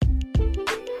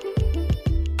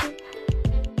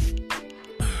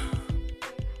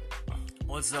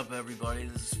What's up, everybody?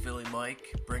 This is Philly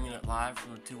Mike, bringing it live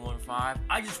from the 215.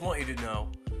 I just want you to know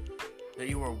that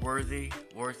you are worthy,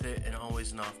 worth it, and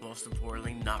always enough. Most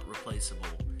importantly, not replaceable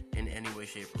in any way,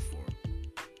 shape, or form.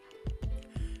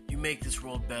 You make this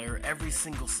world better every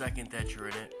single second that you're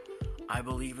in it. I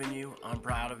believe in you. I'm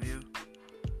proud of you.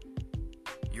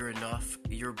 You're enough.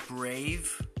 You're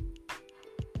brave.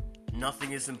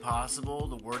 Nothing is impossible.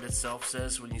 The word itself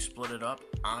says when you split it up,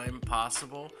 I'm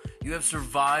possible. You have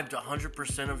survived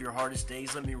 100% of your hardest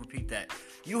days. Let me repeat that.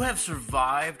 You have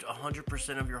survived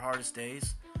 100% of your hardest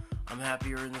days. I'm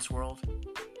happier in this world.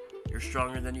 You're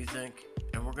stronger than you think.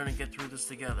 And we're going to get through this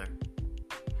together.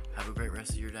 Have a great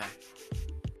rest of your day.